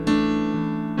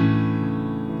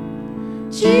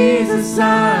Jesus,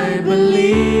 I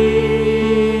believe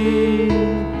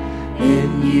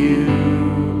in you.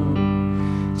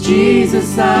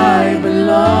 Jesus, I belong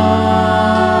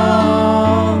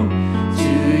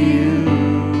to you.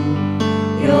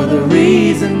 You're the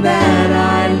reason that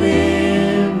I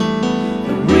live,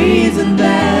 the reason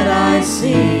that I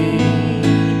sing.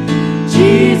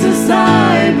 Jesus,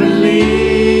 I believe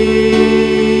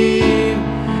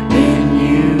in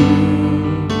you.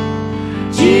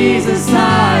 Jesus,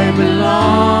 I belong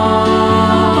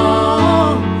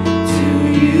to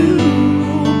you.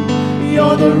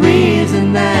 You're the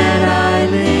reason that I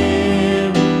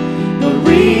live, the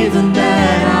reason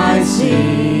that I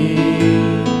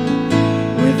sing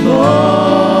with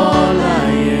all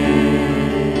I am,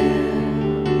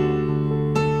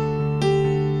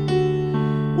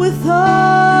 with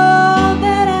all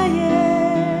that I am.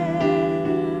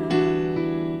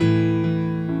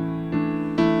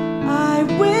 I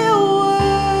will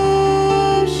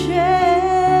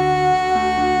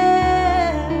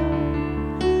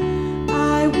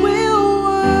I will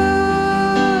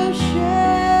worship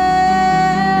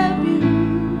you.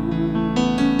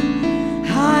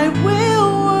 I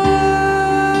will worship.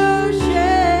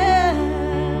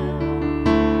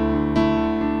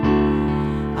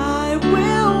 I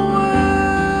will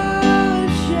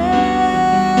worship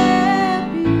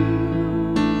you.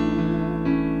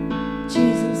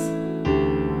 Jesus.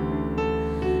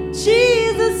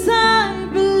 Jesus, I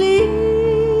believe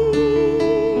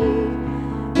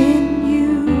in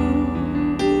you.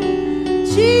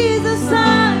 Jesus,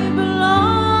 I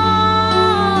belong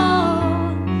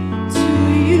to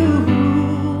you.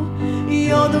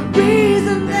 You're the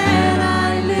reason that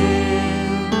I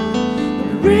live,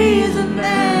 the reason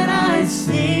that I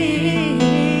sing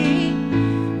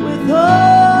with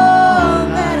all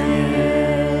that I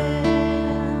am.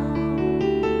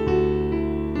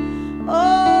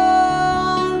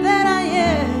 All that I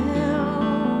am.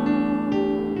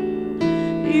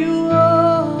 You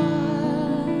are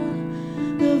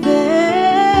the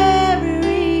very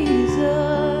reason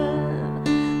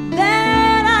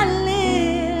that I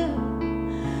live,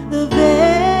 the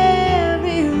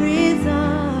very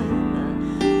reason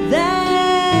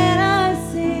that I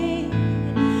sing,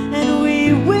 and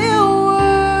we will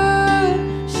worship.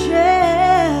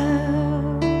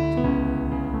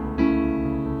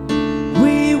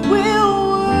 We will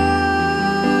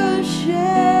worship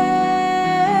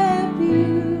you.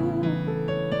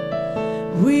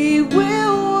 We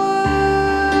will worship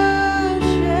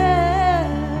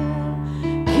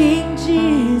King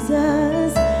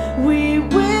Jesus. We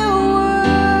will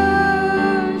worship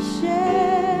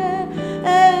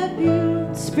you,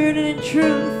 Spirit and in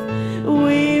truth.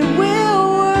 We will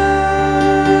worship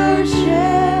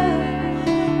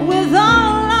with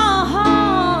all our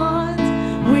hearts.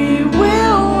 We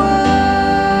will worship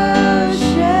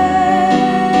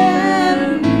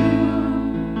you.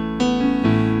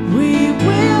 We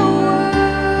will worship,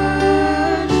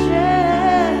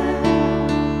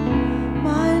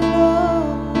 my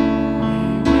Lord.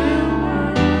 We will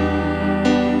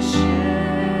worship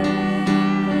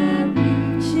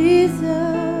Jesus.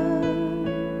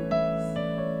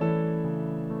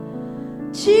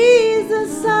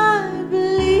 Jesus, I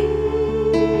believe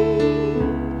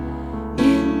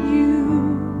in you.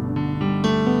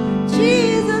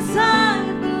 Jesus, I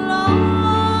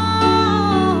belong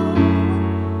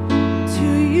to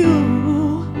you.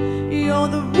 You're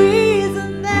the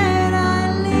reason that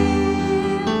I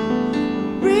live,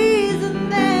 the reason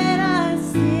that I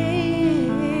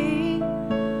sing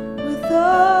with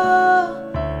all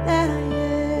that I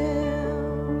am.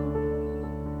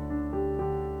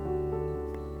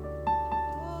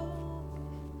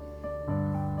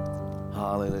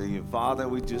 Hallelujah. Father,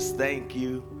 we just thank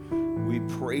you. We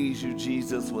praise you,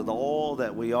 Jesus, with all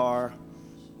that we are.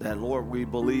 That, Lord, we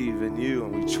believe in you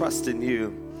and we trust in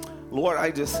you. Lord,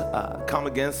 I just come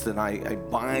against and I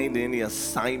bind any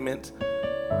assignment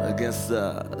against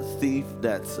the thief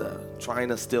that's trying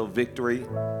to steal victory.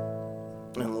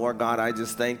 And Lord God, I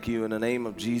just thank you in the name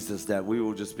of Jesus that we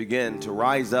will just begin to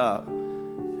rise up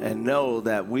and know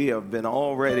that we have been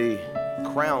already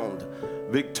crowned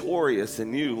victorious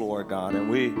in you, Lord God, and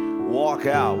we walk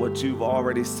out what you've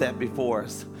already set before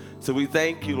us. So we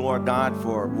thank you, Lord God,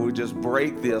 for we just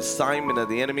break the assignment of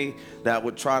the enemy that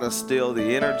would try to steal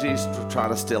the energies, to try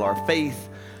to steal our faith,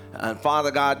 and Father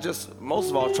God, just most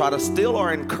of all, try to steal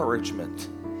our encouragement.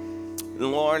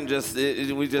 Lord, we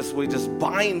just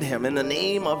bind him in the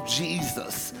name of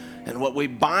Jesus. And what we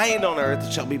bind on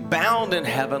earth shall be bound in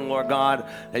heaven, Lord God,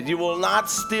 that you will not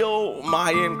steal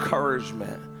my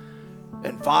encouragement.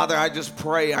 And Father, I just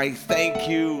pray, I thank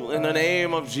you in the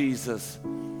name of Jesus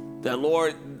That,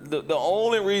 Lord, the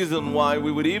only reason why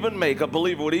we would even make, a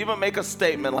believer would even make a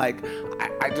statement like,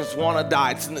 I just want to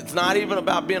die. It's not even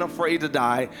about being afraid to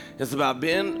die. It's about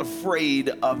being afraid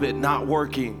of it not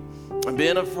working. And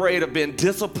being afraid of being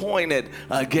disappointed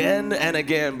again and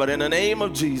again. But in the name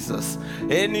of Jesus,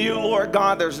 in you, Lord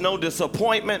God, there's no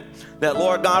disappointment. That,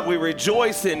 Lord God, we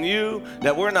rejoice in you.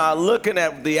 That we're not looking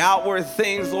at the outward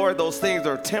things, Lord. Those things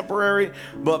are temporary.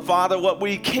 But, Father, what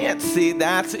we can't see,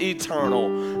 that's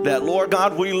eternal. That, Lord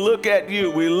God, we look at you.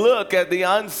 We look at the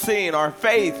unseen, our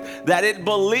faith, that it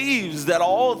believes that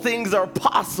all things are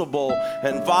possible.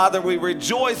 And, Father, we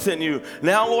rejoice in you.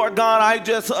 Now, Lord God, I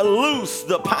just loose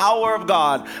the power of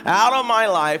God out of my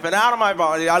life and out of my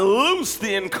body. I loose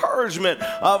the encouragement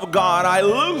of God. I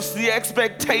loose the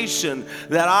expectation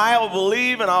that I'll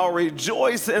believe and I'll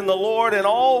rejoice in the Lord, and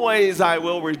always I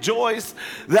will rejoice,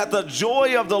 that the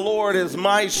joy of the Lord is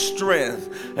my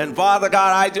strength. And Father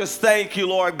God, I just thank you,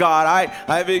 Lord God.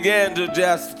 I begin to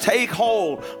just take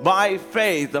hold by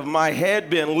faith of my head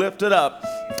being lifted up.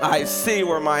 I see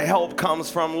where my help comes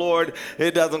from, Lord.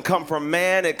 It doesn't come from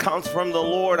man, it comes from the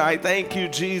Lord. I thank you,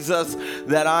 Jesus,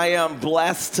 that I am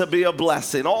blessed to be a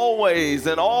blessing. Always,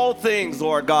 in all things,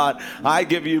 Lord God, I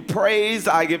give you praise,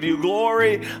 I give you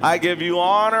glory, I give you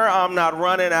honor. I'm not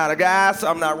running out of gas,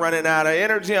 I'm not running out of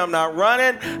energy, I'm not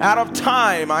running out of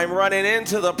time. I'm running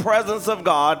into the presence of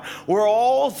God where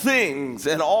all things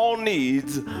and all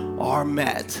needs are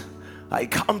met. I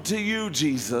come to you,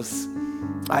 Jesus.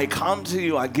 I come to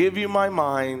you. I give you my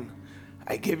mind.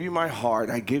 I give you my heart.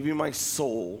 I give you my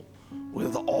soul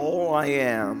with all I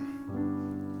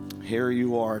am. Here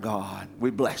you are, God. We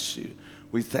bless you.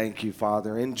 We thank you,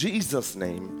 Father. In Jesus'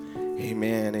 name,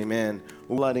 amen, amen.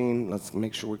 Let's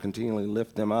make sure we continually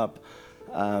lift them up.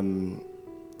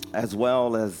 As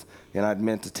well as, and I'd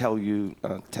meant to tell you,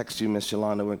 text you, Miss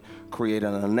Yolanda, would create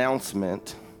an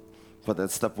announcement for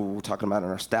that stuff we were talking about in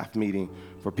our staff meeting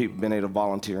for people being able to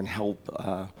volunteer and help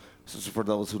for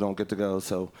those who don't get to go.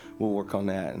 So we'll work on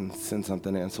that and send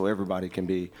something in so everybody can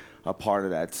be a part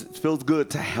of that. It feels good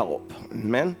to help.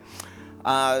 Amen.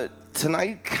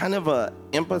 Tonight, kind of a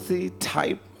empathy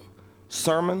type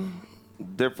sermon.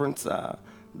 Difference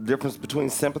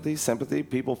between sympathy. Sympathy,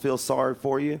 people feel sorry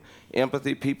for you.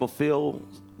 Empathy, people feel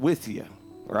with you,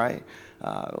 right?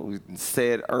 We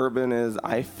said urban is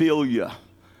I feel you.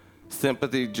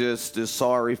 Sympathy just is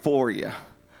sorry for you,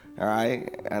 all right?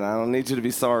 And I don't need you to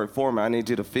be sorry for me. I need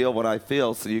you to feel what I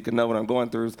feel so you can know what I'm going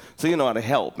through, so you know how to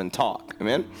help and talk,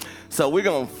 amen? So we're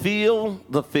going to feel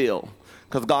the feel,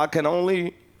 because God can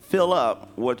only fill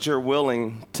up what you're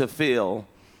willing to feel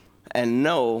and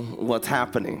know what's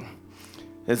happening.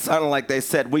 It sounded like they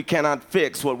said we cannot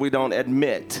fix what we don't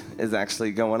admit is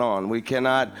actually going on. We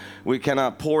cannot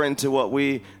pour into what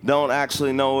we don't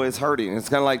actually know is hurting. It's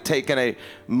kind of like taking a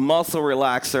muscle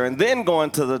relaxer and then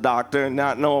going to the doctor and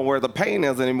not knowing where the pain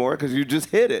is anymore because you just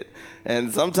hit it.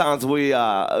 And sometimes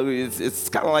it's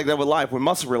kind of like that with life. We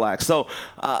muscle relax. So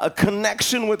a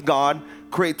connection with God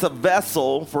creates a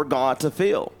vessel for God to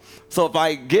feel. So if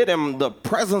I get him the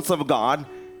presence of God,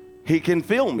 he can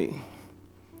feel me.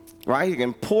 Right? He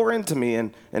can pour into me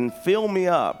and fill me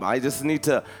up. I just need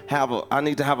to have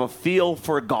a feel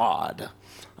for God.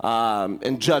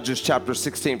 In Judges chapter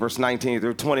 16, verse 19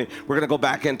 through 20, we're going to go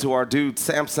back into our dude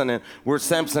Samson, and where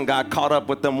Samson got caught up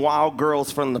with them wild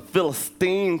girls from the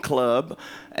Philistine club,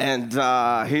 and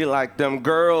he liked them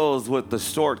girls with the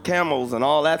short camels and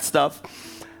all that stuff.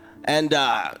 And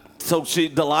so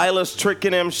Delilah's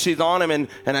tricking him, she's on him, and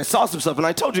I saw some stuff, and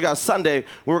I told you guys Sunday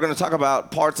we were going to talk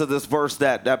about parts of this verse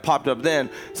that popped up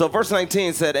then. So verse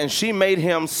 19 said, and she made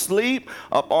him sleep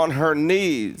up on her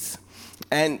knees,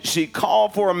 and she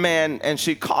called for a man, and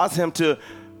she caused him to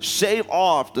shave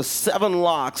off the 7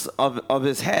 locks of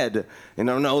his head.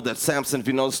 And I know that Samson, if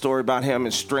you know the story about him,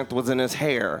 his strength was in his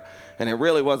hair. And it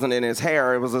really wasn't in his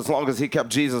hair. It was as long as he kept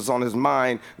Jesus on his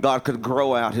mind, God could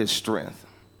grow out his strength.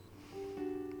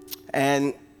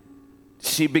 And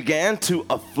she began to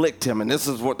afflict him. And that's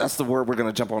the word we're going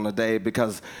to jump on today,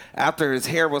 because after his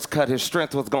hair was cut, his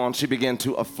strength was gone. She began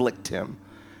to afflict him.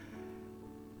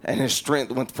 And his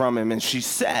strength went from him. And she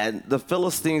said, the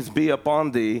Philistines be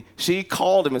upon thee. She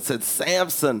called him and said,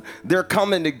 Samson, they're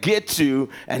coming to get you.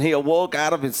 And he awoke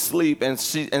out of his sleep and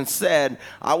said,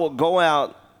 I will go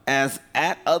out as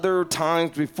at other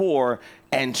times before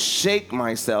and shake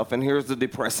myself. And here's the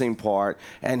depressing part.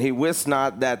 And he wist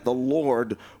not that the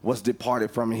Lord was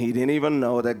departed from him. He didn't even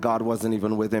know that God wasn't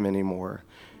even with him anymore.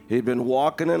 He'd been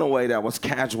walking in a way that was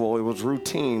casual, it was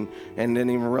routine, and didn't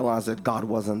even realize that God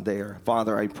wasn't there.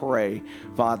 Father, I pray,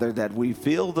 Father, that we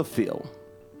feel the feel.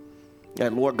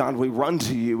 And Lord God, we run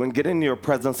to you and get in your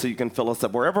presence so you can fill us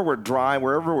up. Wherever we're dry,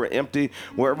 wherever we're empty,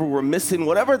 wherever we're missing,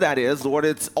 whatever that is, Lord,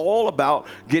 it's all about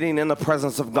getting in the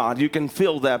presence of God. You can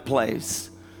fill that place.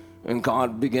 And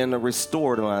God begin to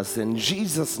restore to us. In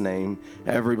Jesus' name,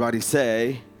 everybody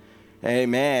say,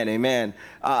 amen, amen.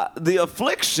 The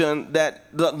affliction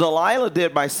that Delilah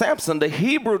did by Samson, the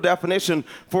Hebrew definition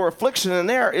for affliction in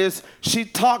there is she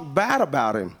talked bad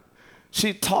about him.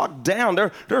 She talked down.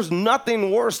 There's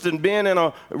nothing worse than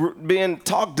being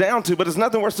talked down to, but it's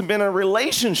nothing worse than being in a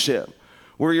relationship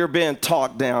where you're being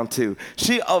talked down to.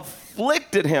 She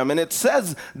afflicted him, and it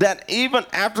says that even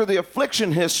after the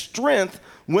affliction, his strength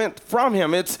went from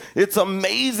him. It's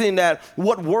amazing that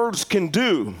what words can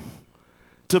do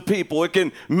to people. It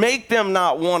can make them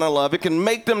not want to love. It can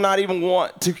make them not even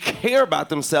want to care about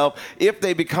themselves if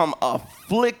they become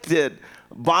afflicted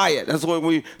by it. That's why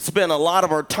we spend a lot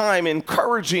of our time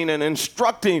encouraging and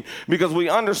instructing, because we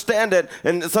understand that,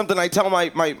 and it's something I tell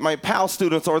my PAL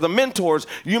students or the mentors,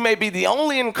 you may be the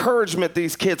only encouragement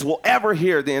these kids will ever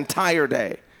hear the entire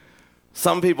day.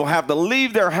 Some people have to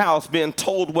leave their house being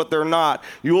told what they're not.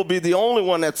 You will be the only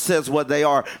one that says what they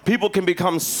are. People can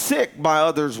become sick by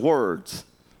others' words.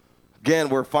 Again,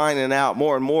 we're finding out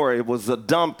more and more it was a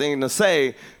dumb thing to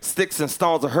say. Sticks and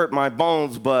stones will hurt my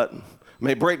bones,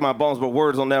 may break my bones, but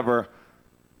words will never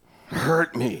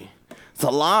hurt me. It's a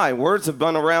lie. Words have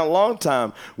been around a long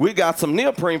time. We got some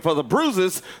neoprene for the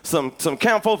bruises, some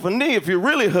camphor for knee if you're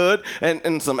really hood,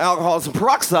 and some alcohol, some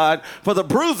peroxide for the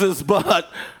bruises, but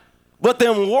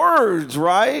them words,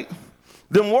 right?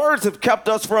 Them words have kept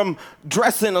us from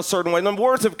dressing a certain way. Them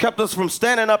words have kept us from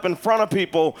standing up in front of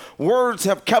people. Words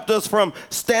have kept us from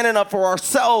standing up for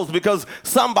ourselves because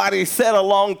somebody said a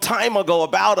long time ago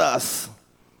about us.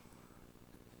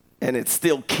 And it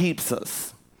still keeps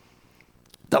us.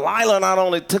 Delilah not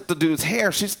only took the dude's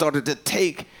hair, she started to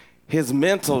take his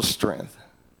mental strength.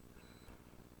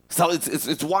 So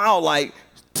it's wild, like,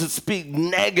 to speak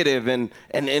negative and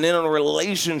in a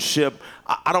relationship.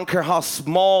 I don't care how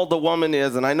small the woman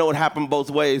is, and I know it happened both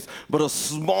ways, but a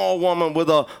small woman with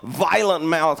a violent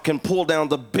mouth can pull down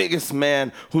the biggest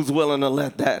man who's willing to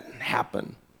let that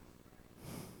happen.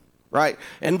 Right?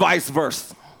 And vice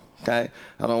versa. Okay,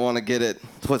 I don't want to get it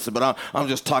twisted, but I'm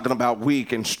just talking about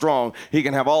weak and strong. He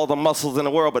can have all the muscles in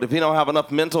the world, but if he don't have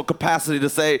enough mental capacity to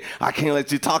say, I can't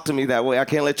let you talk to me that way, I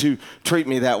can't let you treat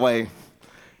me that way,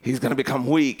 he's going to become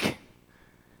weak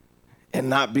and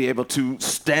not be able to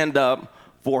stand up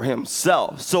for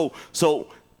himself. So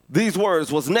these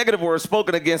words was negative words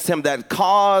spoken against him that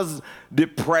caused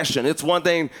depression. It's one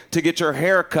thing to get your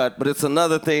hair cut, but it's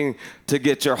another thing to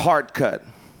get your heart cut.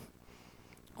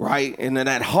 Right? And then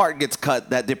that heart gets cut,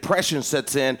 that depression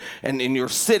sets in, and you're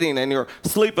sitting and you're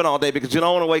sleeping all day because you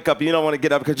don't want to wake up, you don't want to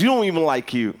get up because you don't even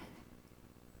like you.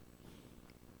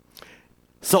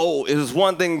 So it is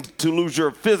one thing to lose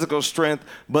your physical strength,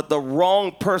 but the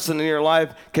wrong person in your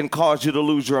life can cause you to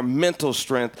lose your mental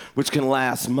strength, which can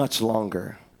last much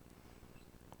longer.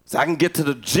 So I can get to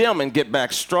the gym and get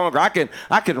back stronger. I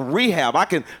can rehab. I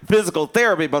can physical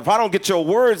therapy. But if I don't get your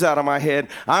words out of my head,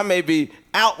 I may be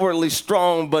outwardly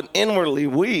strong but inwardly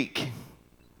weak.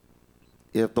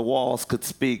 If the walls could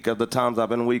speak of the times I've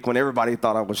been weak when everybody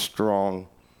thought I was strong.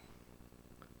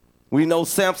 We know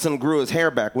Samson grew his hair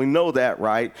back. We know that,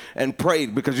 right? And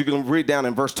prayed, because you can read down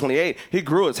in verse 28. He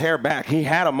grew his hair back. He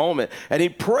had a moment and he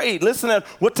prayed. Listen to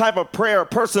what type of prayer a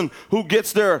person who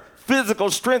gets their physical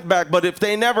strength back, but if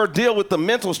they never deal with the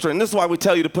mental strength, this is why we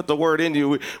tell you to put the word in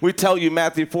you. We tell you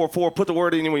Matthew 4:4, put the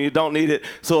word in you when you don't need it,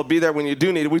 so it'll be there when you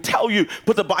do need it. We tell you,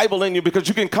 put the Bible in you, because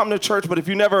you can come to church, but if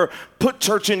you never put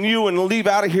church in you and leave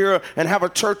out of here and have a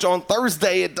church on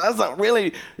Thursday, it doesn't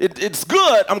really, it's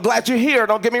good. I'm glad you're here.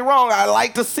 Don't get me wrong. I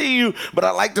like to see you, but I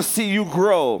like to see you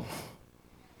grow.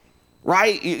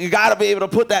 Right? You got to be able to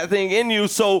put that thing in you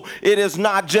so it is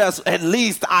not just, at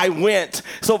least I went.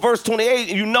 So verse 28,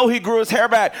 you know he grew his hair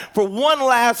back for one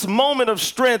last moment of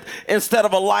strength instead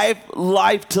of a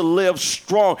life to live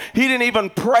strong. He didn't even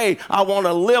pray, I want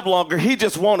to live longer. He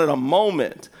just wanted a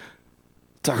moment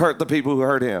to hurt the people who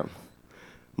hurt him.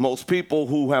 Most people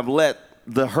who have let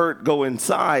the hurt go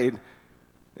inside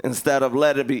instead of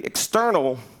let it be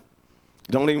external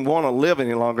don't even want to live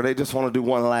any longer. They just want to do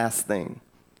one last thing.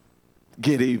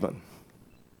 Get even.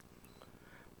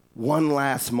 One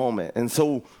last moment. And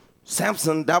so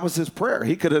Samson, that was his prayer.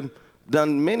 He could have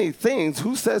done many things.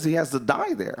 Who says he has to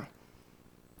die there?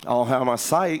 I'll have my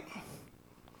sight.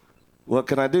 What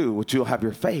can I do? Well, you'll have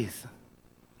your faith.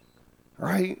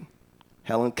 Right?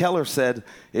 Helen Keller said,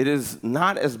 it is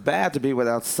not as bad to be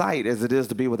without sight as it is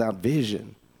to be without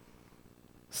vision.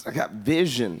 So I got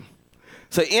vision.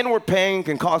 So inward pain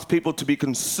can cause people to be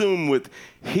consumed with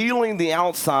healing the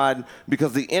outside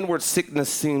because the inward sickness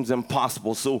seems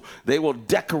impossible. So they will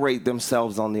decorate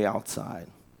themselves on the outside,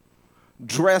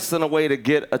 dress in a way to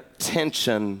get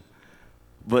attention,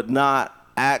 but not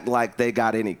act like they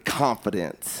got any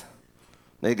confidence.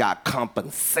 They got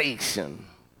compensation.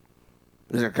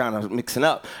 They're kind of mixing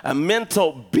up. A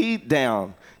mental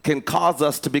beatdown can cause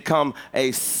us to become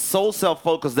so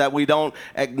self-focused that we don't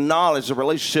acknowledge the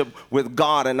relationship with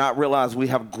God and not realize we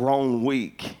have grown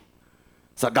weak.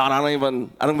 So God, I don't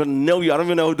even know you. I don't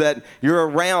even know that you're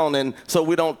around. And so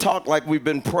we don't talk like we've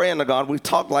been praying to God. We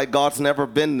talk like God's never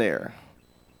been there.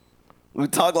 We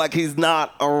talk like he's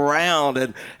not around.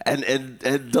 And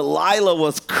Delilah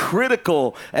was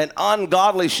critical and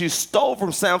ungodly. She stole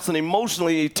from Samson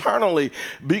emotionally, eternally.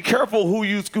 Be careful who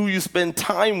you spend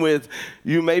time with.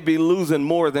 You may be losing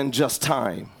more than just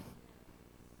time.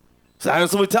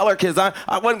 So we tell our kids, I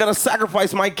wasn't going to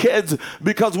sacrifice my kids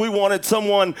because we wanted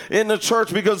someone in the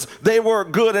church because they were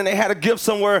good and they had a gift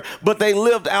somewhere, but they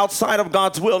lived outside of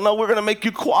God's will. No, we're going to make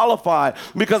you qualify,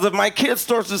 because if my kid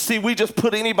starts to see we just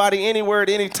put anybody anywhere at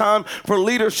any time for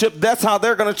leadership, that's how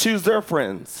they're going to choose their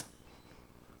friends.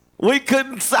 We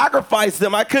couldn't sacrifice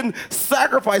them. I couldn't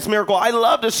sacrifice Miracle. I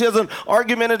love that she has an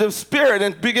argumentative spirit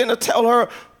and begin to tell her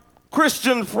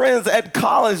Christian friends at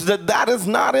college that is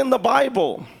not in the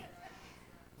Bible.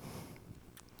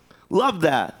 Love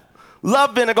that.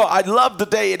 Love Vinegar. I love the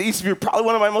day at Eastview, probably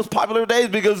one of my most popular days,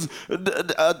 because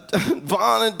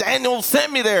Vaughn and Daniel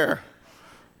sent me there.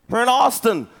 We're in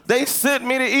Austin. They sent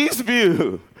me to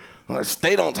Eastview.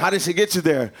 How did she get you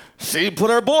there? She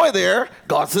put her boy there.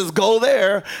 God says, go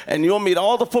there, and you'll meet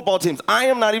all the football teams. I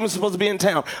am not even supposed to be in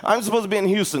town. I'm supposed to be in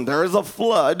Houston. There is a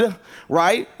flood,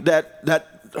 right?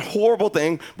 That horrible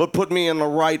thing, but put me in the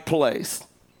right place.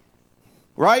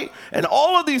 Right? And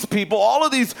all of these people, all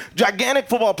of these gigantic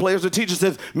football players, the teacher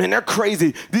says, man, they're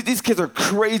crazy. These kids are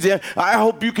crazy. I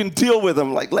hope you can deal with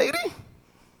them. Like, lady,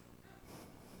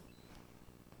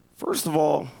 first of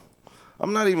all,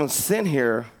 I'm not even sent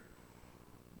here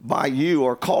by you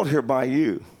or called here by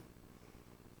you.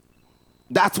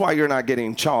 That's why you're not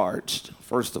getting charged,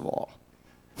 first of all.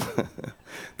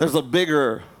 There's a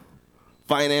bigger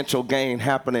financial gain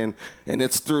happening, and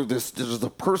it's through this. There's a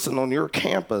person on your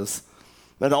campus.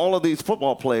 And all of these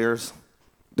football players,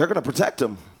 they're going to protect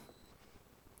them.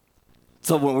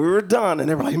 So when we were done, and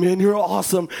they were like, man, you're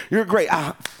awesome. You're great.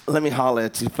 Let me holler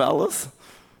at you, fellas.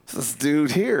 It's this dude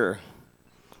here.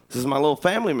 This is my little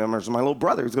family members, my little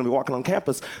brother who's going to be walking on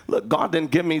campus. Look, God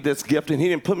didn't give me this gift, and he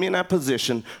didn't put me in that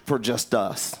position for just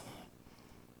us.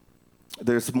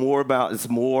 It's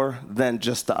more than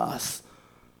just us.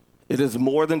 It is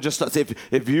more than just us.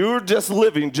 If you're just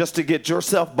living just to get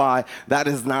yourself by, that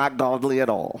is not godly at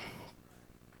all.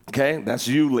 Okay? That's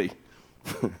you, Lee.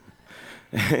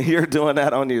 You're doing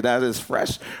that on you. That is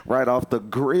fresh right off the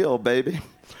grill, baby.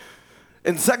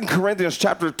 In 2 Corinthians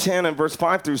chapter 10 and verse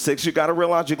 5 through 6, you got to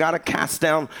realize you got to cast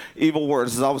down evil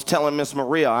words. As I was telling Miss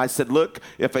Maria, I said, look,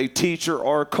 if a teacher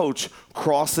or a coach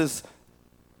crosses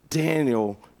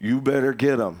Daniel, you better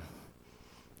get him.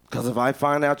 Because if I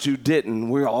find out you didn't,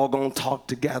 we're all going to talk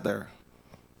together.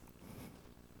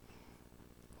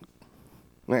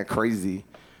 Isn't that crazy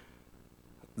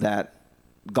that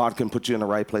God can put you in the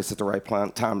right place at the right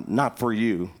time, not for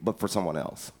you, but for someone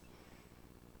else?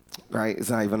 Right? It's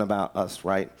not even about us,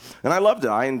 right? And I loved it.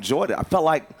 I enjoyed it. I felt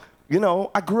like,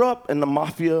 I grew up in the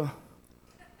mafia.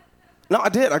 No, I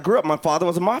did. I grew up. My father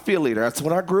was a mafia leader. That's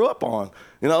what I grew up on.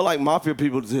 Like mafia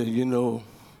people say,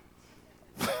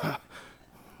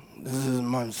 This is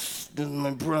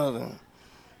my brother.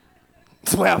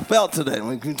 That's the way I felt today.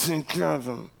 Like, you take care of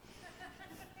him.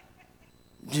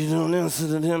 You don't answer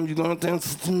to him, you're going to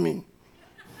answer to me.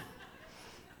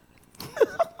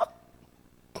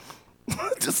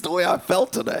 Just the way I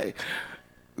felt today.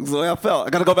 It's the way I felt.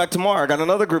 I got to go back tomorrow. I got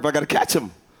another group. I got to catch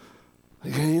them.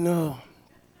 Like,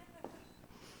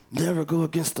 never go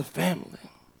against the family.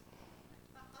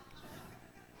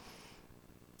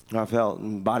 I felt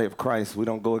in the body of Christ, we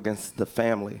don't go against the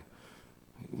family.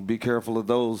 Be careful of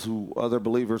those other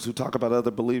believers who talk about other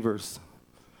believers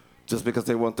just because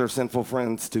they want their sinful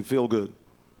friends to feel good.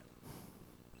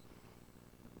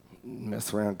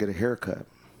 Mess around, get a haircut.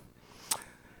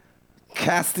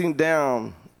 Casting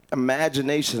down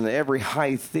imagination, every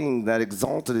high thing that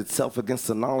exalted itself against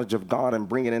the knowledge of God, and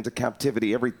bringing into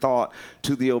captivity every thought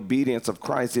to the obedience of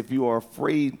Christ. If you are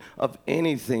afraid of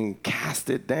anything, cast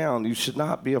it down. You should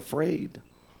not be afraid.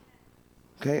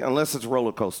 Okay? Unless it's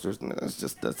roller coasters.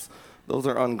 Those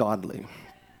are ungodly.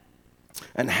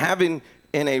 And having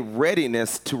in a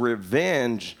readiness to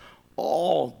revenge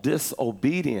all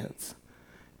disobedience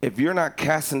if you're not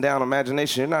casting down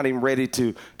imagination, you're not even ready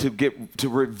to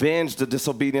revenge the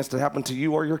disobedience that happened to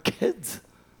you or your kids.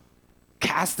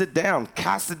 Cast it down.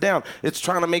 Cast it down. It's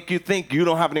trying to make you think you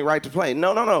don't have any right to play.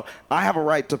 No. I have a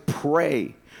right to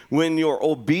pray when your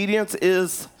obedience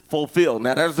is fulfilled.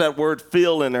 Now, there's that word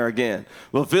fill in there again.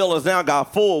 Well, fill is now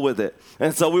got full with it.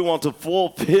 And so we want to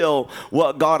fulfill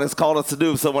what God has called us to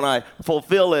do. So when I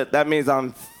fulfill it, that means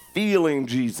I'm feeling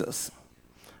Jesus.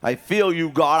 I feel you,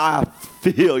 God. I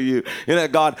feel you. You know,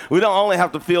 God, we don't only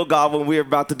have to feel God when we're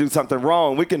about to do something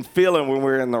wrong. We can feel him when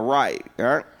we're in the right. All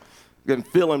right? We can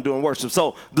feel him doing worship.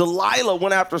 So Delilah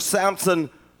went after Samson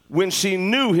when she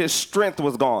knew his strength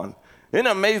was gone. Isn't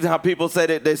it amazing how people say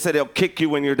that they say they'll kick you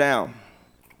when you're down?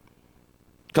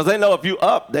 Because they know if you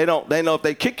up, they know if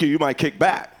they kick you, you might kick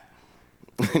back.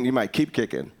 And you might keep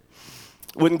kicking.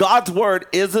 When God's word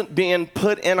isn't being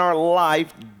put in our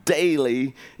life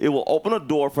daily, it will open a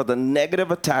door for the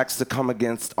negative attacks to come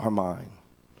against our mind.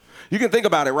 You can think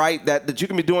about it, right? That you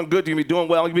can be doing good, you can be doing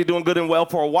well, you can be doing good and well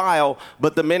for a while,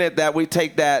 but the minute that we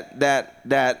take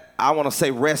that I want to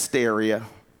say rest area,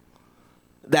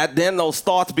 that then those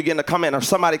thoughts begin to come in, or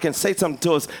somebody can say something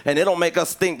to us, and it'll make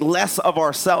us think less of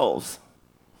ourselves.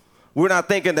 We're not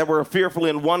thinking that we're fearfully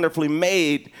and wonderfully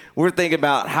made. We're thinking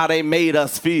about how they made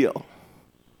us feel.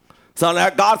 So now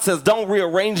God says, don't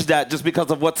rearrange that just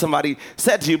because of what somebody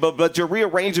said to you, but you're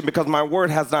rearranging because my word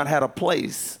has not had a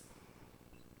place.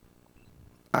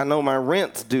 I know my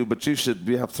rent's due, but you should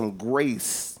have some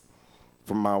grace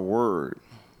from my word.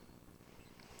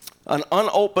 An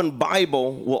unopened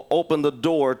Bible will open the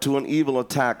door to an evil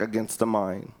attack against the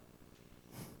mind.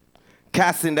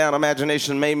 Casting down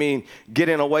imagination may mean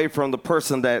getting away from the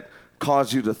person that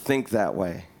caused you to think that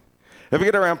way. If you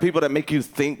get around people that make you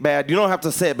think bad, you don't have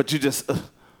to say it, but you just,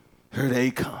 here they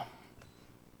come.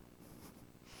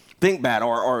 Think bad,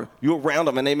 or you're around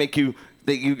them and they make you,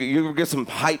 you get some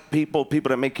hype people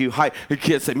that make you hype. Your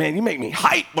kids say, man, you make me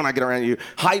hype when I get around you.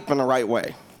 Hype in the right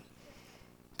way.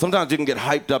 Sometimes you can get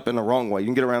hyped up in the wrong way. You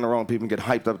can get around the wrong people and get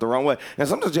hyped up the wrong way. And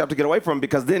sometimes you have to get away from them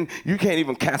because then you can't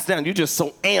even cast down. You're just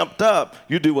so amped up,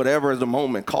 you do whatever the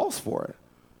moment calls for it.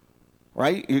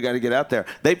 Right? You got to get out there.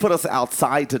 They put us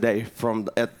outside today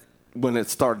when it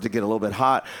started to get a little bit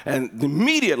hot. And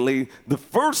immediately, the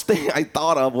first thing I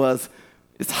thought of was,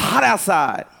 it's hot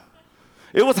outside.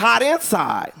 It was hot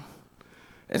inside.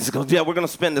 And she goes, yeah, we're going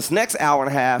to spend this next hour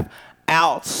and a half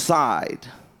outside.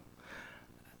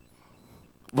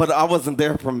 But I wasn't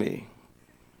there for me.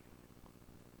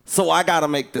 So I got to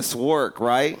make this work,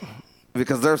 right?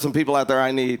 Because there are some people out there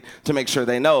I need to make sure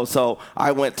they know. So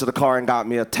I went to the car and got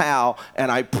me a towel,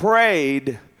 and I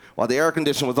prayed while the air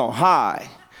conditioner was on high.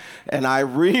 And I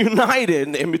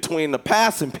reunited in between the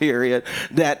passing period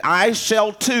that I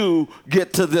shall too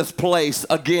get to this place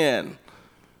again.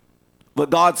 But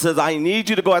God says, I need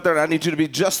you to go out there and I need you to be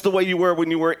just the way you were when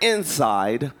you were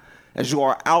inside as you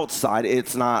are outside.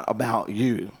 It's not about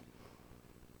you.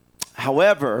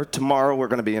 However, tomorrow we're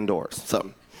going to be indoors.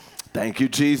 So thank you,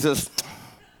 Jesus.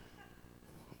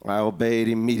 I obeyed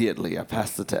immediately. I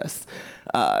passed the test.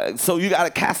 So you got to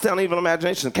cast down evil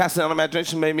imagination. Cast down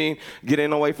imagination may mean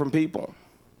getting away from people.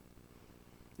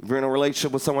 If you're in a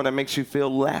relationship with someone that makes you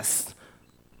feel less,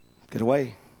 get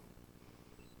away.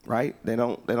 Right? They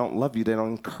don't love you. They don't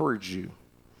encourage you.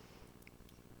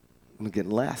 I'm going to get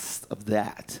less of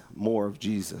that, more of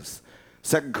Jesus.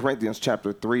 2 Corinthians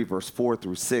chapter 3, verse 4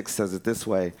 through 6 says it this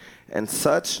way, and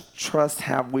such trust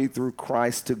have we through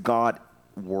Christ to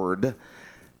Godward,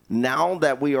 now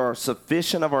that we are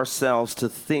sufficient of ourselves to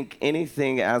think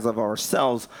anything as of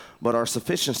ourselves, but our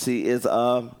sufficiency is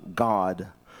of God,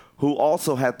 who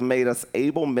also hath made us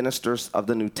able ministers of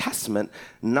the New Testament,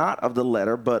 not of the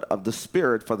letter, but of the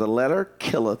Spirit. For the letter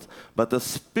killeth, but the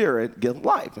Spirit giveth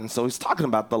life. And so he's talking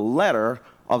about the letter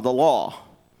of the law.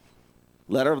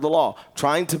 Letter of the law.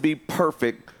 Trying to be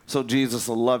perfect so Jesus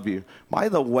will love you. By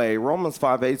the way, Romans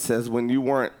 5:8 says when you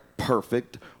weren't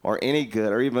perfect or any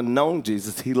good or even known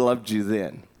Jesus, he loved you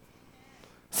then.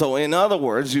 So in other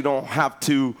words, you don't have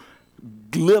to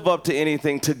live up to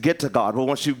anything to get to God. But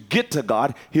once you get to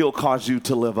God, he'll cause you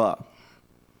to live up.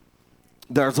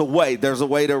 There's a way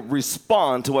to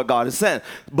respond to what God is saying.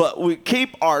 But we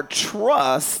keep our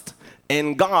trust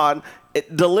in God.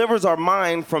 It delivers our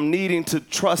mind from needing to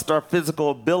trust our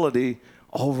physical ability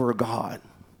over God.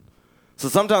 So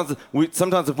sometimes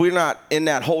if we're not in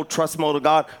that whole trust mode of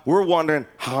God, we're wondering,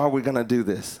 how are we going to do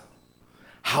this?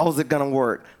 How's it going to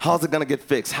work? How's it going to get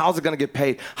fixed? How's it going to get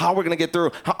paid? How are we going to get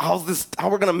through? How are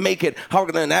we going to make it?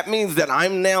 And that means that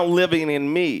I'm now living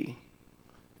in me.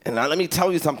 And now let me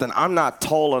tell you something. I'm not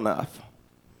tall enough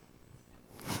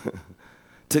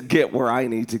to get where I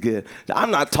need to get.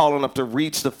 I'm not tall enough to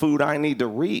reach the food I need to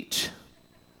reach.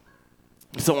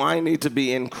 So I need to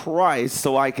be in Christ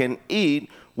so I can eat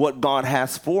what God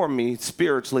has for me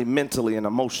spiritually, mentally, and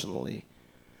emotionally.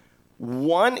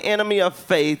 One enemy of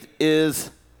faith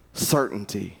is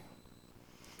certainty.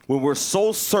 When we're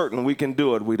so certain we can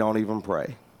do it, we don't even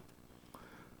pray.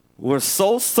 We're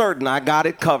so certain I got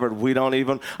it covered, we don't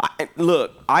even.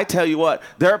 Look, I tell you what,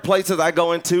 there are places I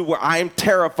go into where I am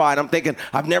terrified. I'm thinking,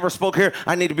 I've never spoke here.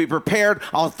 I need to be prepared.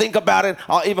 I'll think about it.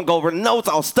 I'll even go over notes.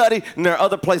 I'll study. And there are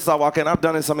other places I walk in. I've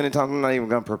done it so many times, I'm not even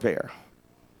going to prepare.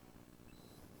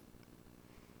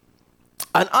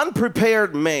 An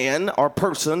unprepared man or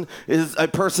person is a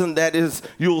person that is,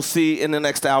 you'll see in the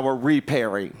next hour,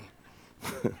 repairing.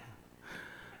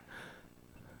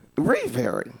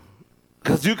 Repairing.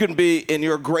 Because you can be in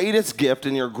your greatest gift,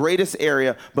 in your greatest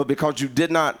area, but because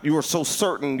you were so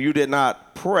certain you did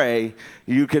not pray,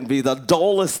 you can be the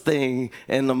dullest thing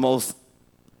in the most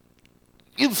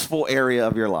useful area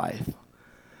of your life. It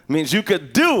means you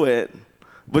could do it,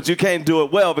 but you can't do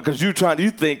it well because you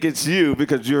think it's you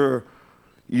because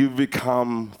you've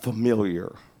become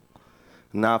familiar.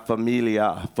 Not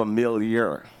familiar.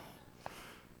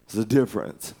 There's a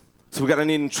difference. So we got to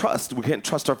need trust. We can't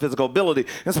trust our physical ability,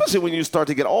 especially when you start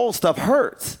to get old. Stuff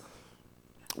hurts.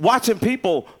 Watching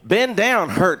people bend down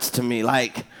hurts to me.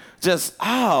 Like, that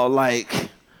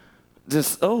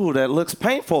looks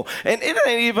painful. And it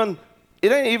ain't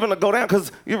even a go down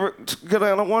because you ever get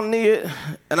down on one knee,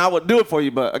 and I would do it for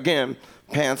you, but again,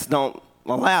 pants don't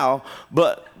allow.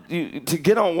 But to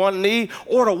get on one knee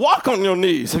or to walk on your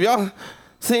knees. Have y'all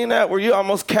seen that where you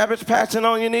almost cabbage patching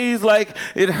on your knees? Like,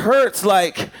 it hurts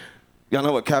like. Y'all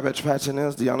know what cabbage patching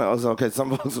is? Do y'all know? Okay,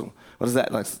 some folks, what is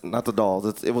that? Like, not the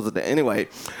dolls. It was anyway.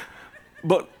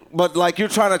 But like you're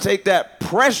trying to take that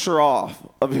pressure off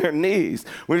of your knees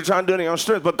when you're trying to do it in your own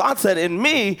strength. But God said, in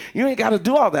me, you ain't got to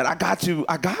do all that. I got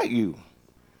you.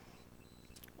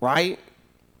 Right?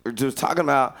 We're just talking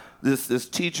about this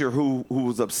teacher who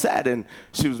was upset, and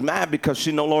she was mad because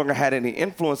she no longer had any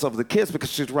influence over the kids because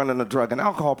she's running a drug and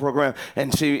alcohol program,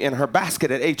 and she, in her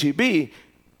basket at HEB,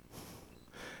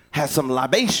 had some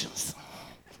libations,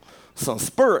 some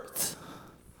spirits.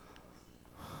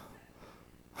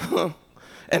 And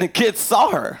the kids saw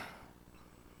her.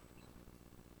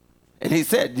 And he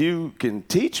said, you can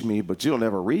teach me, but you'll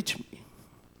never reach me.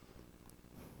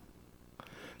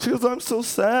 She goes, I'm so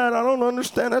sad. I don't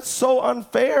understand. That's so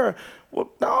unfair.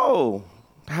 Well, no.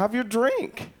 Have your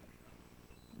drink.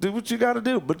 Do what you got to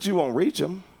do, but you won't reach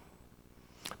him.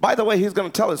 By the way, he's going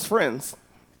to tell his friends.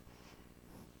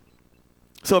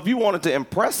 So if you wanted to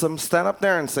impress him, stand up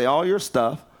there and say all your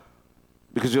stuff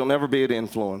because you'll never be able to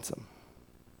influence him.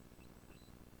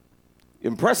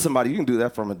 Impress somebody, you can do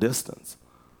that from a distance.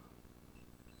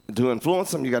 To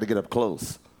influence them, you got to get up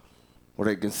close where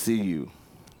they can see you,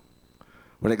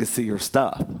 where they can see your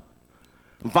stuff.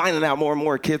 I'm finding out more and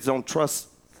more kids don't trust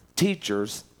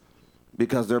teachers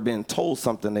because they're being told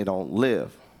something they don't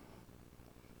live.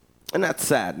 And that's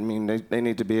sad. I mean, they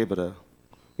need to be able to.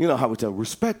 You know how we tell,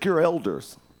 respect your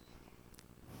elders.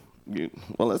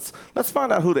 Well, let's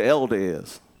find out who the elder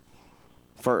is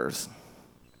first.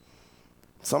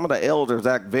 Some of the elders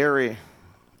act very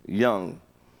young.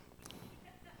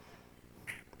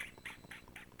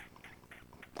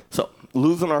 So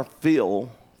losing our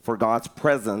feel for God's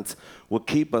presence will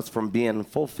keep us from being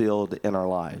fulfilled in our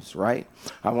lives, right?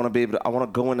 I want to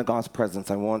go into God's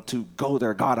presence. I want to go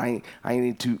there. God, I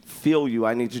need to feel you.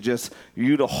 I need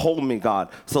you to hold me, God.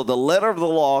 So the letter of the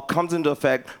law comes into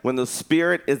effect when the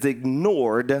Spirit is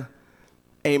ignored.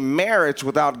 A marriage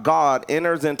without God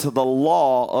enters into the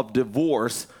law of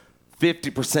divorce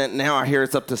 50%. Now I hear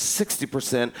it's up to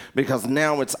 60% because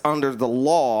now it's under the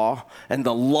law, and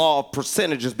the law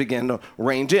percentages begin to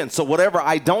range in. So whatever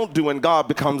I don't do in God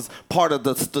becomes part of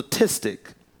the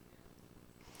statistic.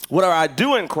 Whatever I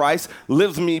do in Christ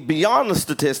lives me beyond the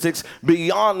statistics,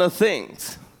 beyond the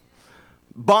things.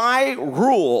 By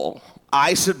rule,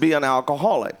 I should be an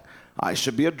alcoholic. I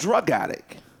should be a drug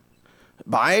addict.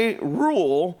 By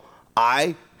rule,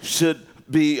 I should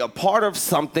be a part of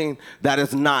something that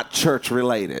is not church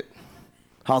related.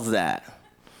 How's that?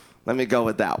 Let me go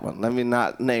with that one. Let me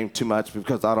not name too much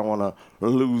because I don't want to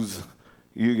lose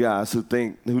you guys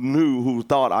who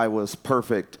thought I was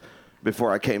perfect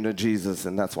before I came to Jesus,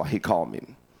 and that's why he called me.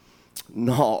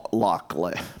 No,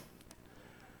 luckily.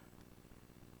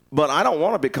 But I don't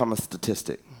want to become a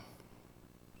statistic.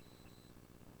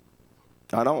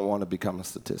 I don't want to become a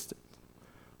statistic.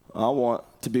 I want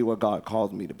to be what God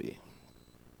called me to be.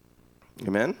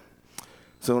 Amen?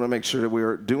 So I want to make sure that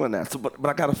we're doing that. But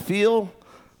I got to feel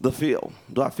the feel.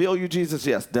 Do I feel you, Jesus?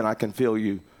 Yes. Then I can feel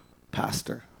you,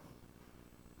 Pastor.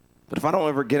 But if I don't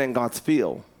ever get in God's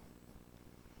feel,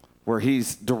 where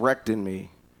he's directing me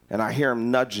and I hear him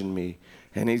nudging me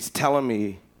and he's telling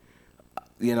me,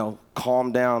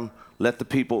 calm down, let the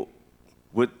people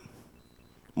with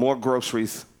more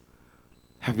groceries.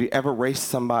 Have you ever raced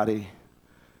somebody?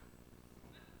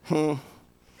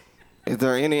 Is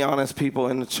there any honest people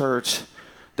in the church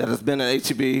that has been at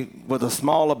HEB with a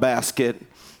smaller basket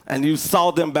and you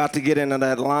saw them about to get into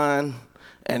that line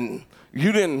and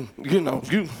you didn't,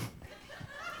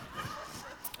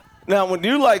 Now, when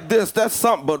you like this, that's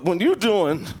something, but when you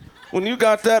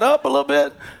got that up a little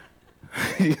bit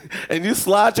and you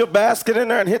slide your basket in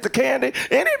there and hit the candy,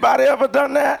 anybody ever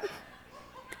done that?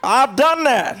 I've done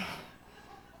that.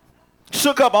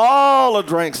 Shook up all the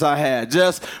drinks I had,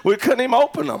 we couldn't even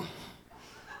open them.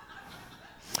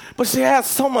 But she had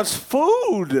so much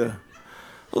food.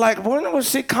 Like, when was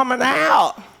she coming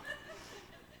out?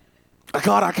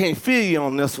 God, I can't feel you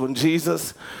on this one,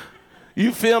 Jesus.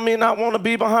 You feel me not want to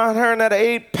be behind her in that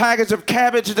 8 package of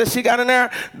cabbage that she got in there?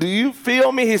 Do you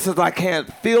feel me? He says, I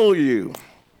can't feel you.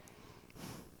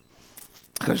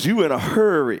 Because you in a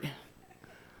hurry.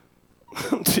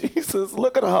 Jesus,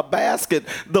 look at her basket.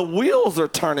 The wheels are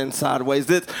turning sideways.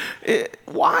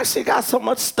 Why she got so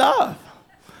much stuff?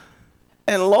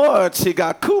 And Lord, she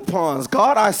got coupons.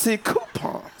 God, I see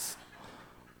coupons.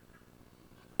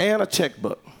 And a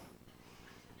checkbook.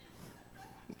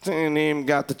 She ain't even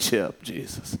got the chip,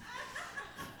 Jesus.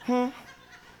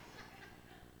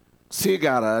 She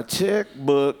got a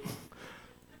checkbook,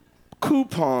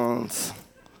 coupons,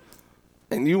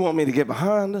 and you want me to get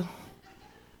behind her?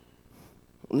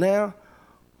 Now,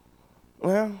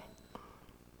 I'm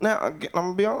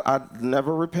gonna be honest, I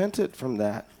never repented from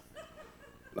that.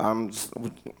 I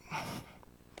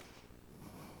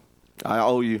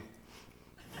owe you.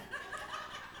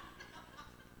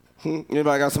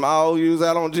 Anybody got some IOUs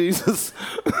out on Jesus?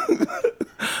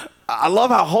 I love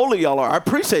how holy y'all are. I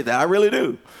appreciate that. I really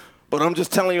do. But I'm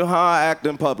just telling you how I act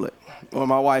in public when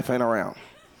my wife ain't around.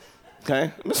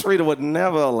 Okay? Miss Rita would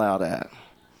never allow that.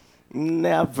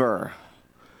 Never.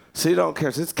 She don't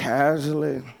care. She's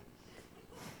casually.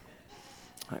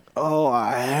 Like, oh,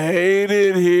 I hate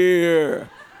it here.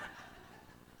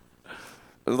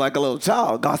 It was like a little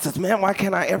child. God says, man, why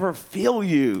can't I ever feel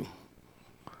you?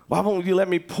 Why won't you let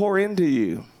me pour into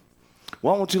you?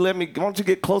 Why won't you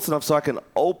get close enough so I can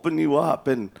open you up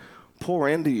and pour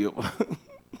into you?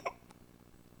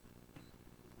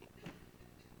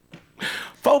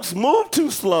 Folks, move too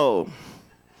slow.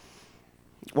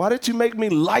 Why did you make me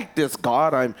like this,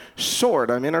 God? I'm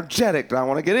short, I'm energetic, I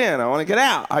want to get in, I want to get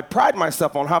out. I pride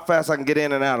myself on how fast I can get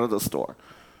in and out of the store.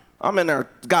 I'm in there,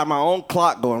 got my own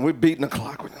clock going. We're beating the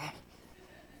clock.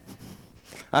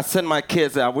 I send my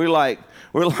kids out. We're like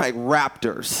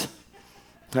raptors.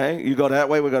 Okay? You go that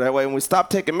way, we go that way. And we stop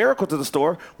taking Miracle to the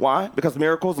store. Why? Because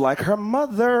Miracle's like her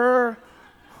mother.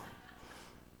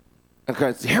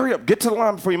 Okay, hurry up, get to the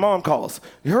line before your mom calls.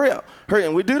 Hurry up, hurry.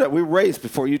 And we do that. We race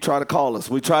before you try to call us.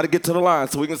 We try to get to the line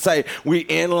so we can say we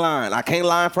in line. I can't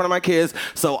lie in front of my kids,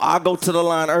 so I'll go to the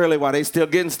line early while they still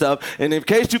getting stuff. And in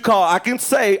case you call, I can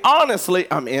say, honestly,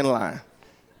 I'm in line.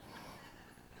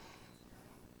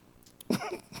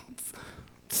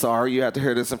 Sorry you have to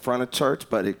hear this in front of church,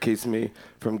 but it keeps me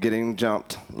from getting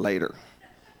jumped later.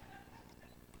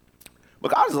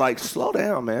 But God's like, slow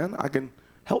down, man. I can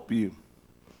help you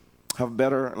have a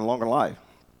better and longer life.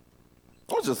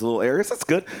 It's just little areas. That's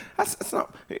good. That's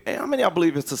not. How many of y'all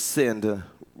believe it's a sin to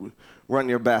run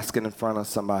your basket in front of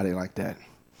somebody like that?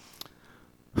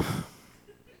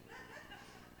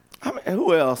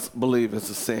 Who else believe it's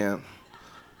a sin?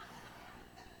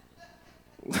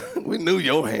 We knew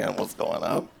your hand was going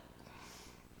up.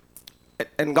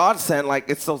 And God's saying, like,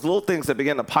 it's those little things that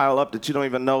begin to pile up that you don't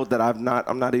even know that I'm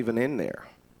not even in there.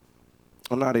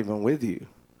 I'm not even with you.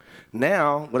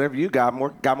 Now, whatever you got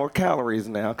more calories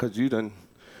now because you done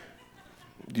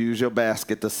use your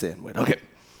basket to sin with. Okay.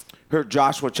 Here,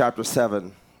 Joshua chapter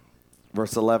 7,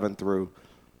 verse 11 through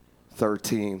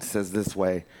 13 says this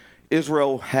way.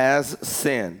 Israel has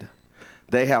sinned.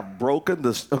 They have broken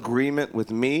the agreement with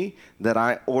me that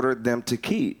I ordered them to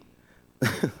keep.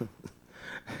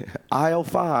 Aisle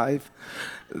 5.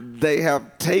 They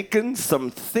have taken some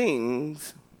of the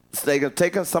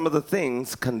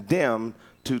things condemned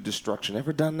to destruction.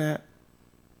 Ever done that?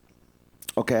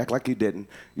 Okay, act like you didn't.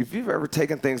 If you've ever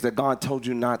taken things that God told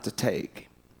you not to take,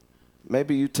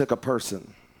 maybe you took a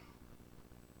person.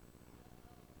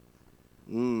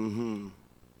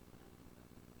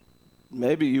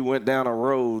 Maybe you went down a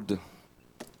road.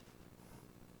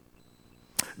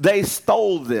 They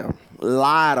stole them.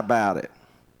 lied about it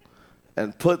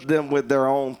and put them with their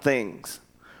own things,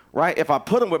 right? If I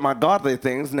put them with my godly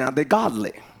things, now they're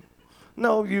godly.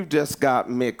 No, you just got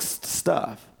mixed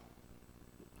stuff.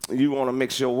 You want to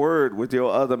mix your word with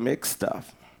your other mixed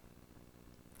stuff.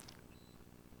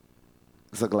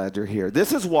 So glad you're here.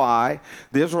 This is why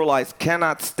the Israelites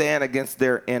cannot stand against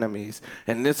their enemies.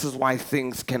 And this is why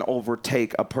things can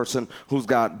overtake a person who's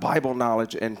got Bible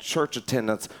knowledge and church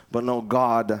attendance, but no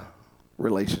God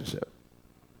relationship.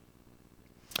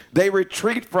 They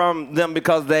retreat from them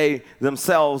because they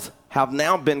themselves have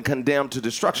now been condemned to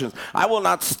destruction. I will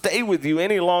not stay with you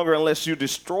any longer unless you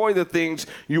destroy the things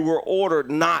you were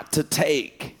ordered not to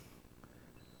take.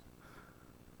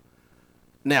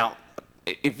 Now,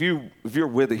 if you're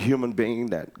with a human being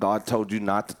that God told you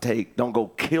not to take, don't go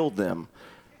kill them.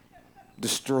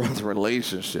 Destroy the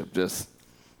relationship. Just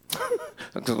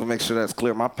to make sure that's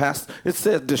clear. My pastor, it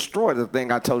says destroy the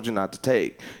thing I told you not to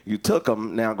take. You took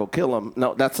them, now go kill them.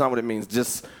 No, that's not what it means.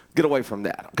 Just get away from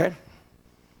that, okay?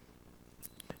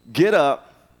 Get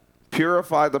up,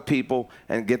 purify the people,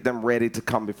 and get them ready to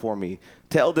come before me.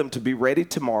 Tell them to be ready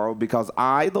tomorrow because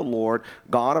I, the Lord,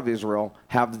 God of Israel,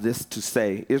 have this to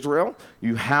say. Israel,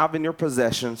 you have in your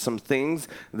possession some things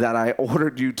that I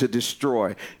ordered you to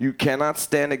destroy. You cannot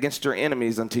stand against your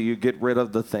enemies until you get rid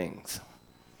of the things.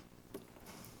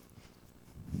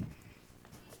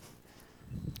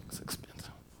 It's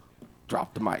expensive.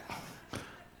 Drop the mic.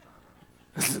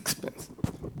 It's expensive.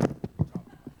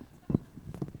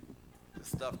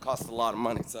 Stuff costs a lot of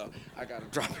money, so I gotta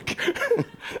drop it.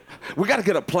 We gotta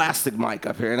get a plastic mic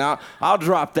up here, and I'll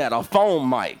drop that, a foam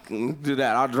mic. Do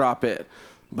that, I'll drop it.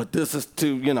 But this is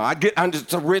too,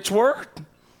 it's a rich word.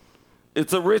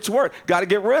 It's a rich word. Got to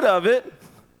get rid of it.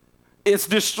 It's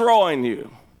destroying you.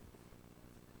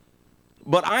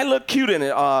 But I look cute in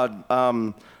it.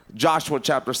 Joshua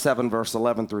chapter 7, verse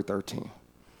 11 through 13.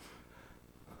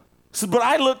 So, but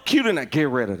I look cute in it. Get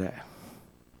rid of that.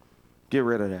 Get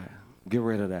rid of that. Get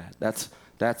rid of that.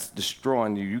 That's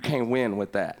destroying you. You can't win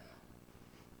with that.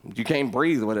 You can't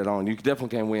breathe with it on. You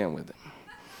definitely can't win with it.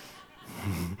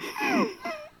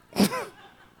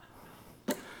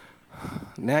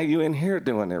 Now you in here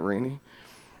doing it, Renee.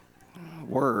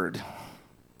 Word.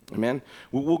 Amen.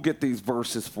 We'll get these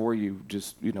verses for you.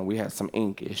 Just, we had some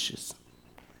ink issues.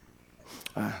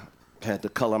 I had to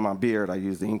color my beard. I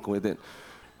used ink with it.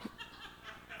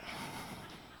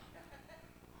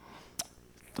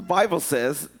 The Bible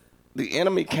says the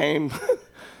enemy came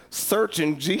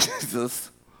searching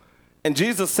Jesus, and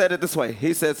Jesus said it this way.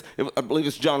 He says, I believe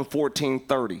it's John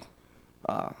 14:30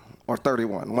 or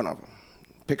 31, one of them.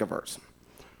 Pick a verse.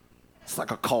 It's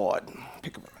like a card.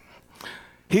 Pick a verse.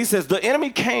 He says, the enemy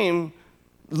came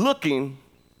looking,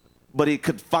 but he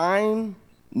could find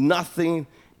nothing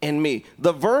in me.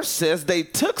 The verse says they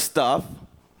took stuff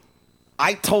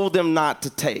I told them not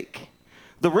to take.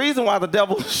 The reason why the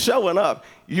devil's showing up,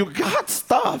 you got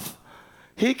stuff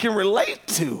he can relate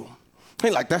to.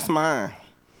 He's like, that's mine.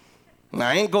 Now,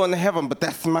 I ain't going to heaven, but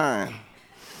that's mine.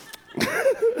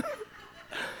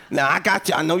 Now, I got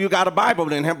you. I know you got a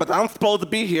Bible in here, but I'm supposed to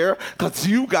be here because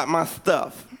you got my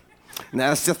stuff. Now,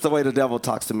 that's just the way the devil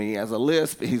talks to me. As a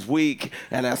lisp, he's weak,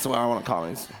 and that's what I want to call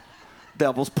him.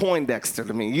 Devil's Poindexter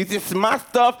to me. You just my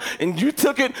stuff, and you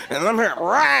took it, and I'm here.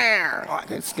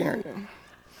 Like it's scaring you.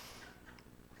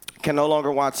 Can no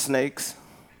longer watch snakes.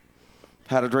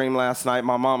 Had a dream last night.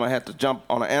 My mama had to jump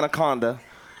on an anaconda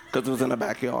because it was in the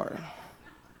backyard.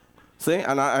 See,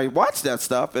 and I watched that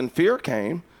stuff, and fear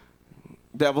came.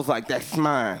 Devil's like, that's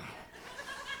mine.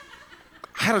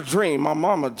 I had a dream. My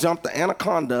mama jumped the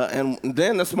anaconda, and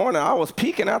then this morning I was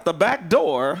peeking out the back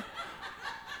door.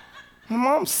 My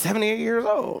mom's 78 years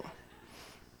old.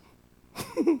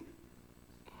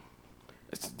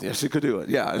 Yeah, she could do it.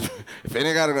 Yeah, if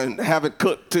any gotta have it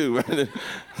cooked too.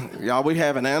 Y'all, we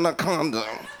have an anaconda,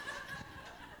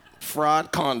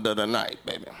 fried conda tonight,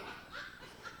 baby.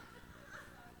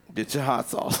 Get your hot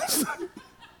sauce.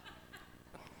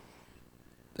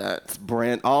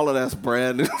 All of that's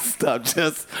brand new stuff.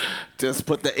 Just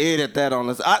put the edit that on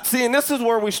us. See, and this is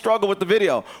where we struggle with the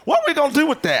video. What are we gonna do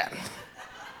with that?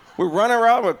 We're running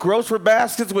around with grocery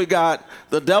baskets. We got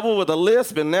the devil with a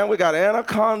lisp, and now we got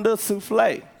anaconda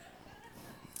souffle.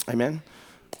 Amen.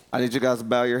 I need you guys to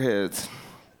bow your heads.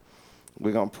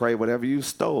 We're going to pray whatever you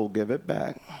stole, give it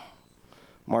back.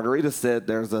 Margarita said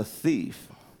there's a thief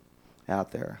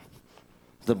out there.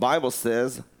 The Bible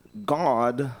says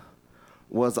God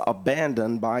was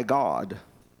abandoned by God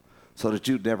so that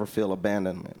you'd never feel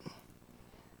abandonment.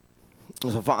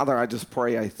 So, Father, I just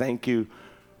pray, I thank you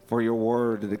for your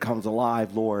word that it comes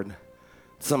alive, Lord.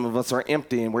 Some of us are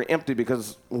empty, and we're empty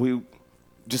because we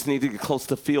Just need to get close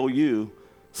to feel you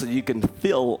so you can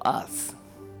feel us.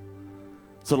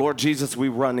 So, Lord Jesus, we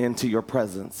run into your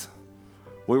presence.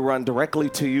 We run directly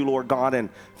to you, Lord God. And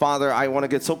Father, I want to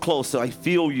get so close so I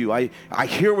feel you. I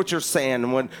hear what you're saying.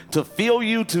 And when to feel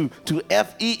you, to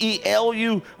F-E-E-L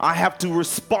you, I have to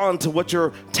respond to what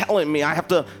you're telling me. I have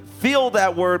to feel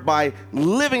that word by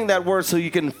living that word so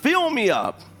you can fill me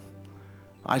up.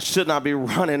 I should not be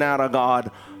running out of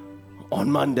God on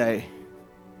Monday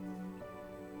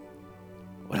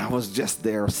when I was just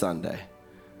there Sunday.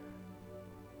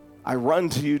 I run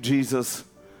to you, Jesus.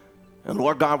 And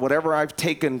Lord God, whatever I've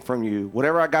taken from you,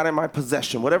 whatever I got in my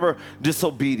possession, whatever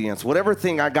disobedience, whatever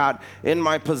thing I got in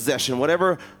my possession,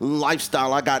 whatever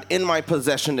lifestyle I got in my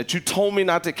possession that you told me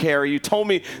not to carry, you told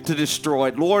me to destroy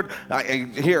it. Lord,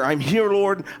 I'm here,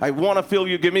 Lord. I want to feel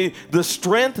you. Give me the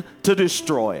strength to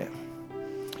destroy it.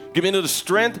 Give me the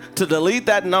strength to delete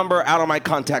that number out of my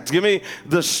contacts. Give me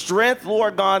the strength,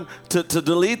 Lord God, to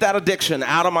delete that addiction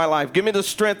out of my life. Give me the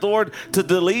strength, Lord, to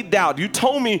delete doubt. You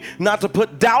told me not to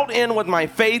put doubt in with my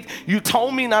faith. You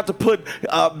told me not to put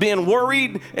being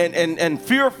worried and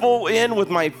fearful in with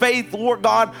my faith, Lord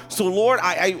God. So, Lord,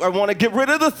 I want to get rid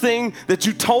of the thing that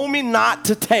you told me not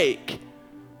to take.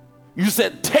 You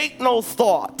said, take no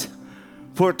thought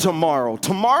for tomorrow.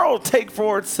 Tomorrow will take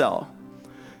for itself.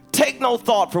 Take no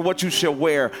thought for what you shall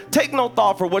wear. Take no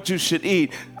thought for what you should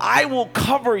eat. I will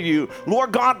cover you.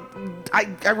 Lord God,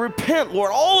 I repent,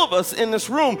 Lord. All of us in this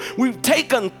room, we've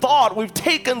taken thought, we've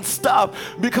taken stuff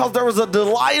because there was a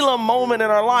Delilah moment in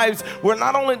our lives where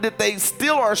not only did they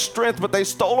steal our strength, but they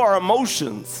stole our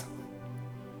emotions.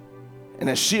 And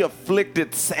as she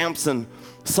afflicted Samson,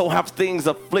 so have things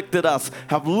afflicted us,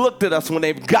 have looked at us when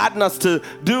they've gotten us to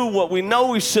do what we know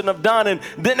we shouldn't have done. And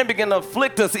then they begin to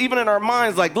afflict us, even in our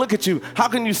minds, like, look at you. How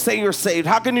can you say you're saved?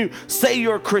 How can you say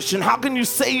you're a Christian? How can you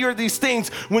say you're these things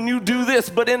when you do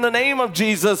this? But in the name of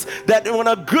Jesus, that when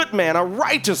a good man, a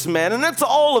righteous man, and that's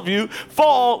all of you,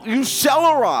 fall, you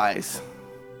shall arise.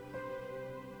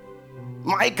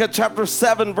 Micah chapter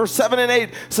 7, verse 7 and 8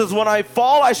 says, when I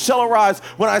fall, I shall arise.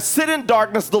 When I sit in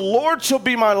darkness, the Lord shall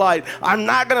be my light. I'm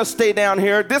not going to stay down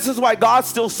here. This is why God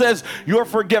still says you're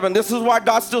forgiven. This is why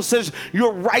God still says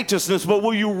you're righteousness. But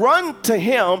will you run to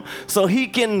him so he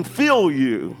can fill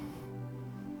you?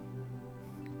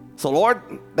 So, Lord,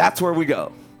 that's where we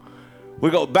go.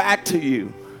 We go back to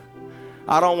you.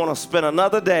 I don't want to spend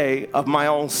another day of my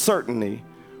own certainty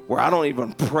where I don't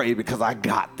even pray because I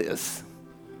got this.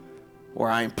 Where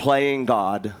I'm playing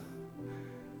God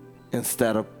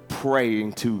instead of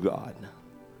praying to God.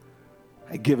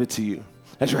 I give it to you.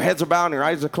 As your heads are bowed and your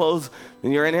eyes are closed,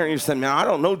 and you're in here and you're saying, man, I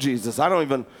don't know Jesus. I don't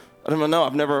even know.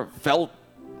 I've never felt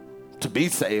to be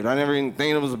saved. I never even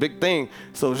think it was a big thing.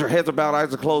 So as your heads are bowed,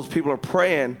 eyes are closed, people are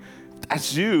praying.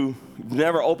 That's you. You've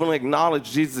never openly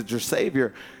acknowledged Jesus as your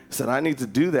Savior. Said, I need to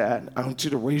do that. I want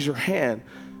you to raise your hand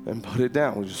and put it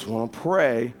down. We just want to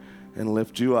pray and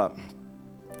lift you up.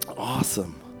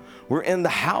 Awesome. We're in the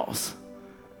house.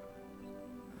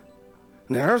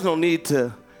 Now, there's no need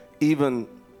to even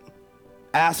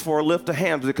ask for a lift of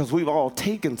hands because we've all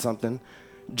taken something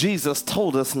Jesus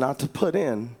told us not to put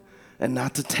in and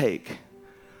not to take.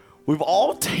 We've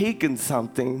all taken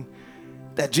something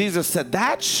that Jesus said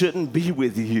that shouldn't be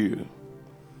with you.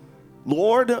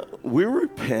 Lord, we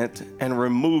repent and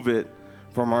remove it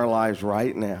from our lives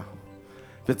right now.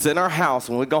 If it's in our house,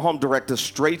 when we go home, direct us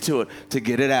straight to it to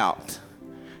get it out.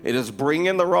 It is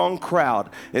bringing the wrong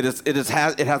crowd. It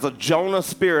has a Jonah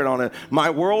spirit on it. My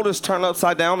world is turned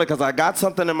upside down because I got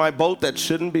something in my boat that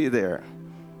shouldn't be there.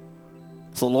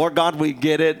 So, Lord God, we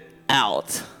get it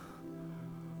out.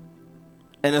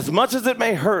 And as much as it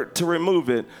may hurt to remove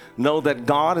it, know that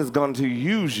God is going to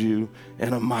use you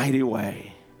in a mighty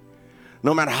way.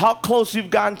 No matter how close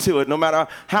you've gotten to it, no matter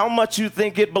how much you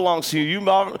think it belongs to you,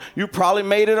 you probably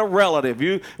made it a relative.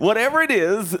 Whatever it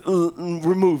is,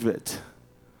 remove it.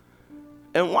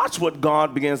 And watch what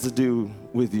God begins to do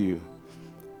with you.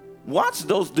 Watch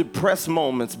those depressed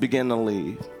moments begin to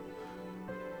leave.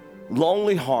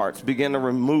 Lonely hearts begin to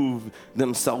remove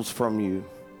themselves from you.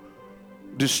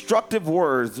 Destructive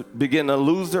words begin to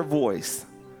lose their voice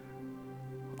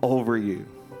over you.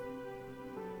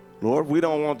 Lord, we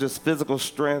don't want just physical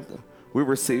strength. We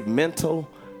receive mental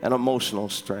and emotional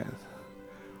strength.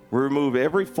 We remove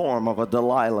every form of a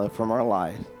Delilah from our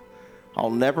life.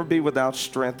 I'll never be without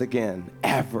strength again,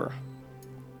 ever.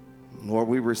 Lord,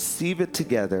 we receive it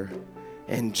together.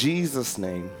 In Jesus'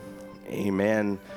 name, amen.